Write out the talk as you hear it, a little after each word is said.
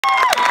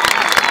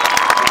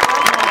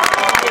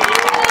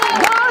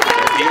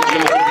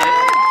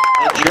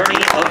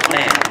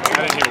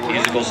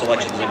musical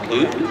selections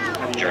include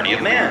Journey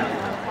of Man,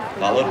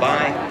 followed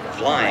by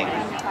Flying,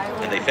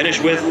 and they finish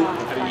with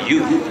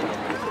Youth.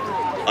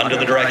 Under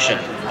the direction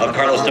of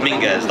Carlos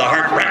Dominguez, the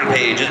Heart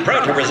Rampage is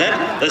proud to present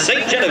the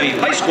St. Genevieve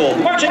High School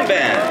Marching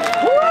Band.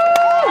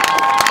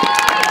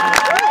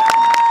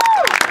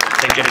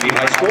 St. Genevieve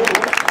High School,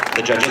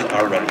 the judges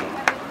are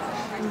ready.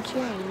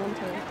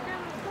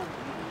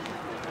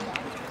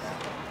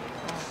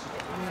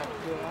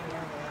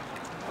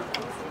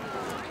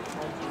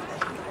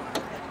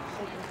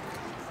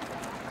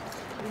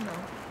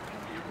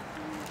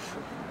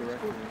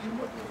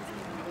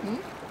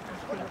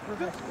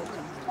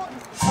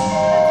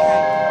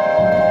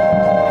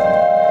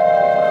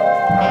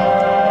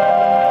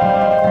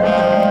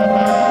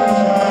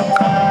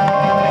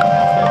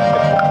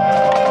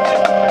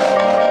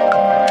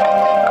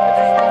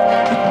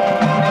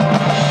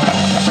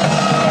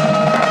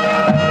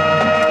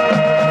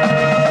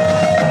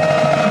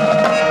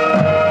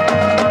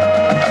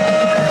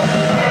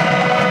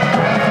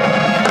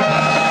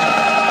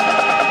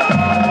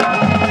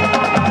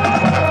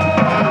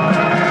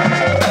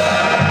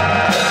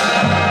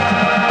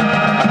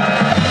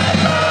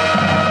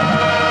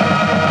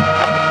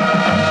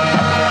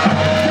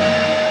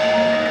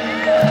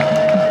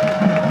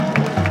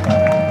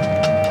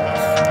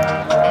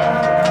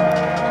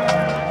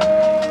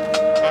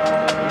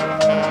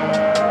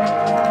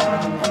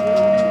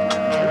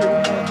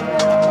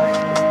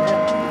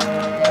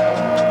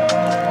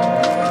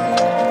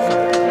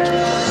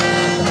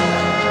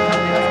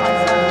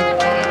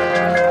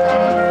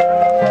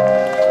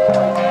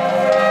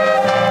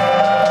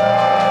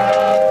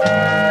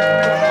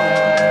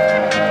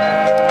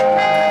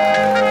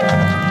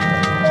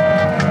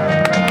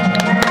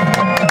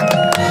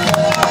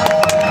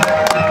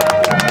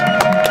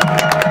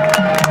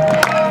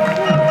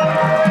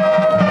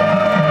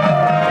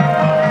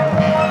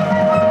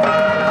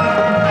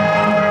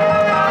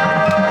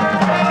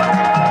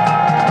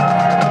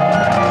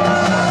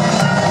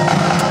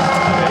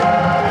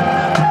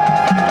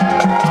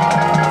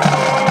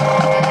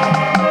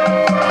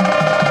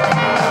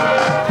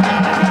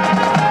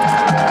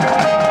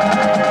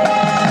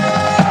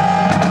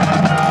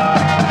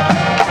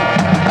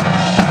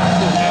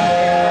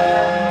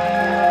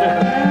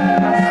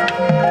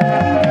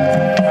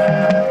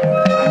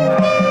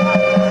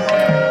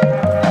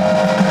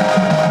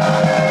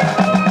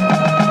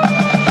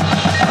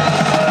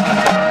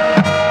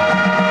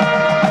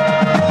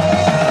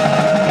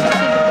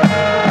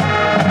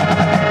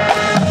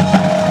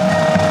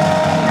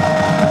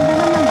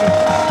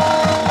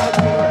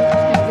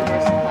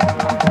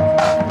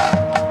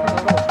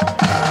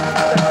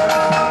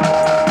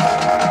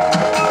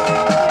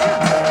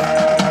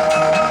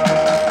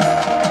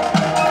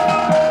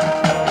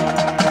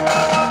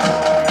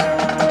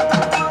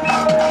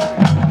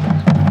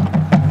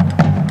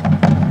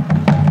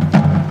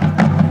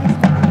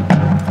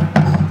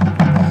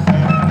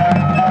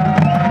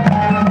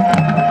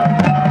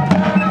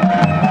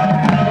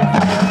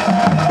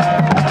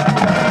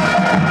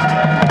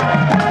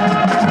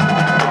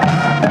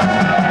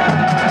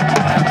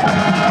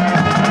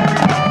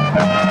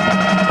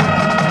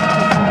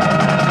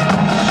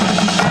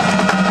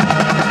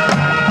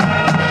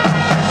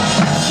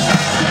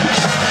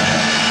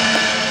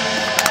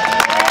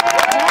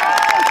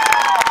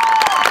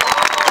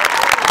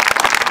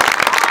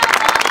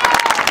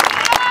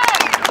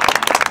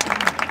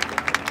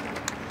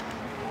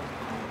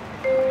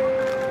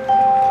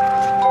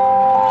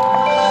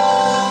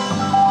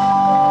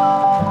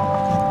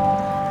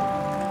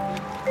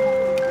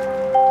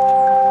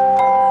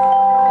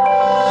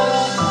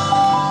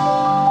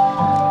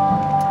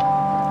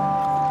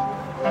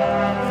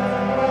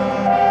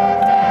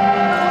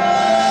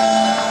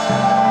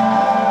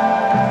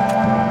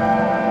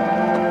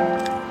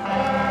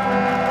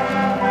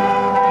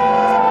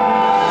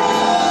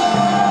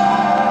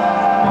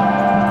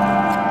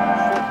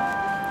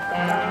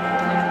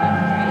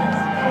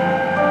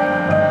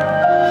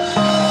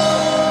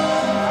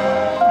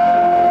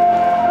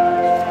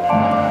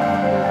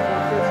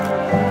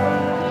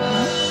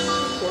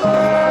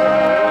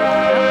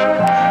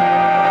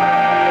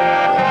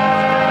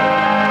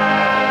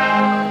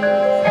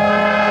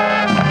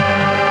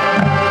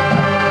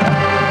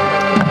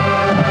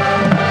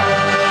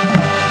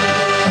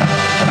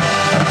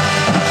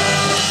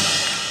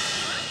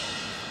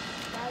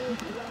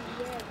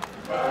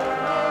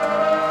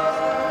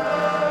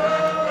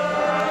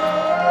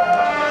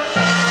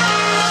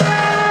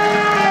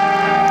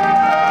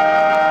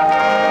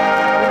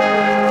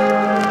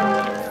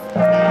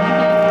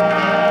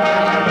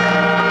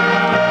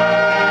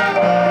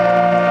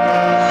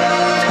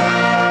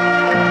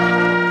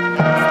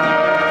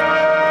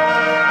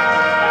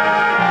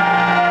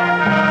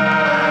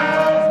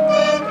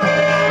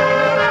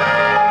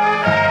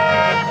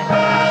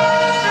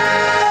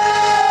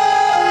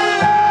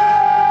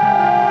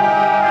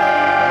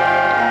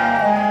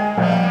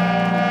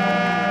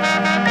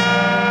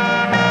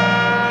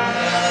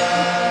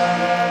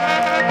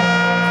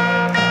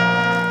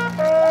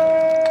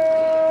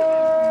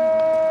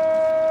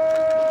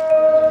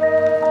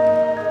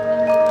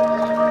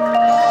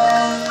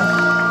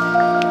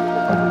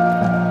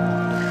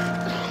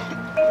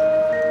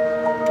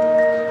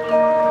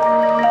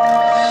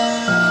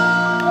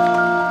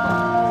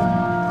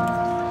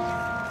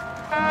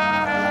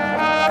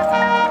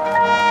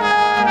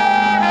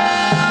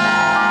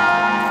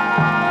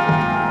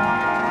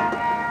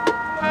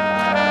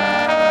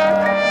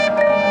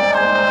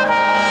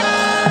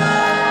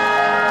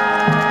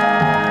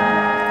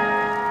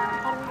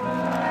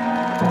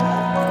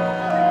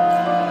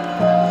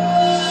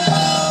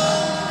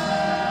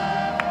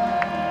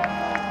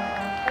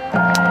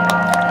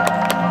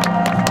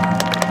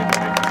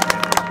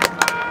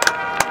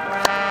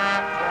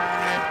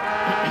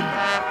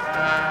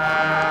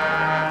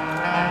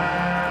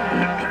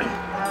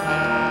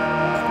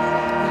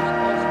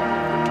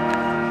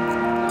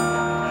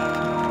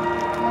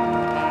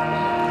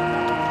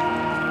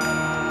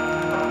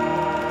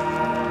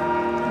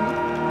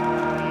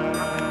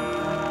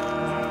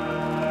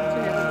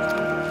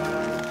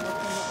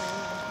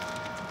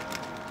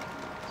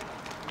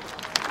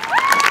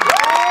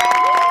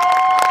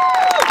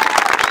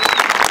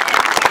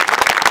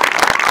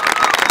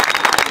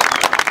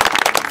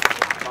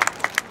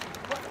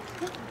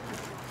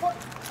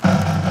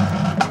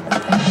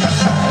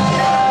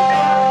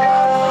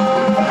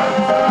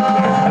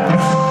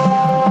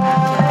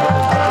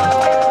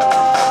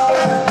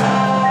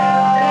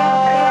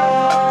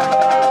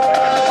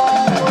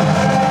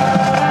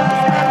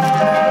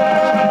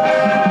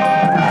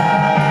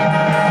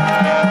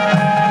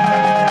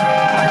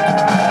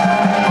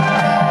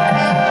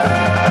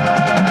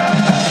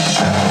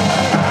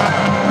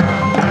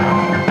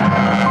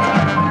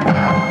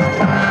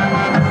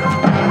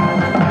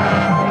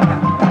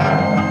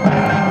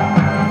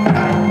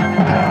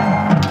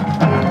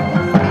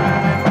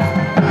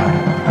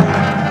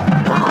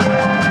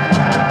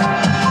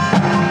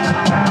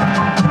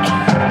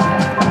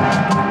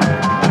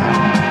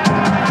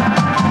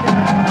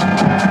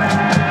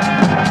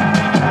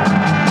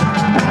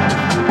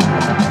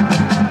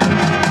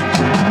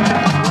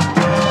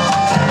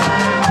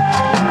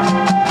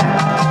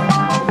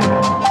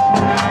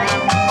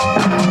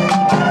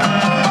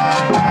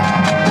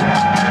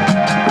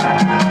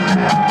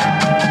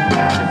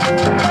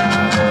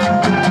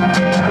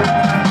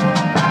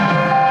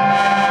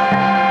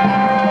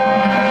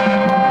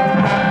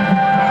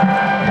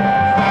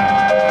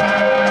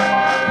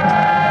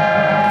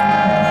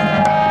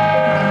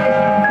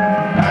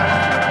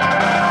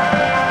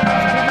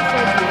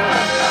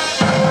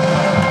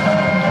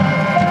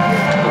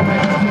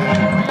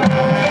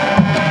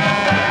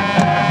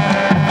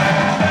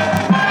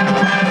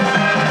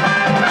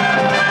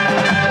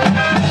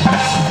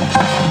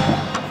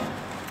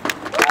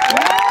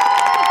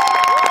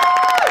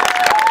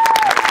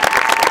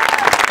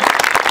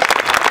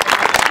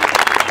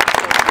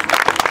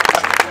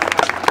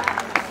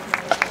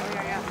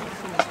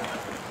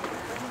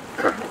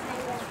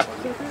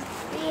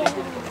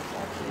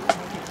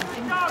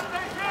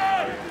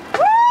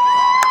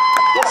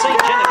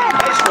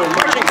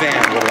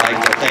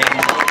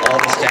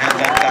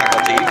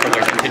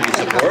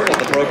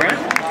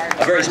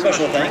 A very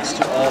special thanks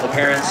to all the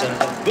parents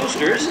and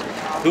boosters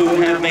who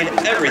have made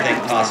everything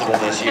possible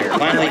this year.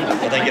 Finally,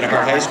 a thank you to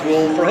Hart High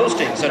School for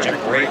hosting such a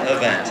great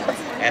event.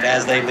 And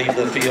as they leave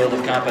the field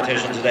of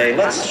competition today,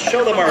 let's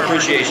show them our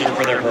appreciation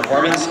for their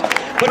performance.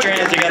 Put your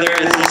hands together.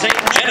 It's the St.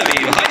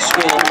 Genevieve High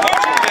School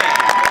Marching Band.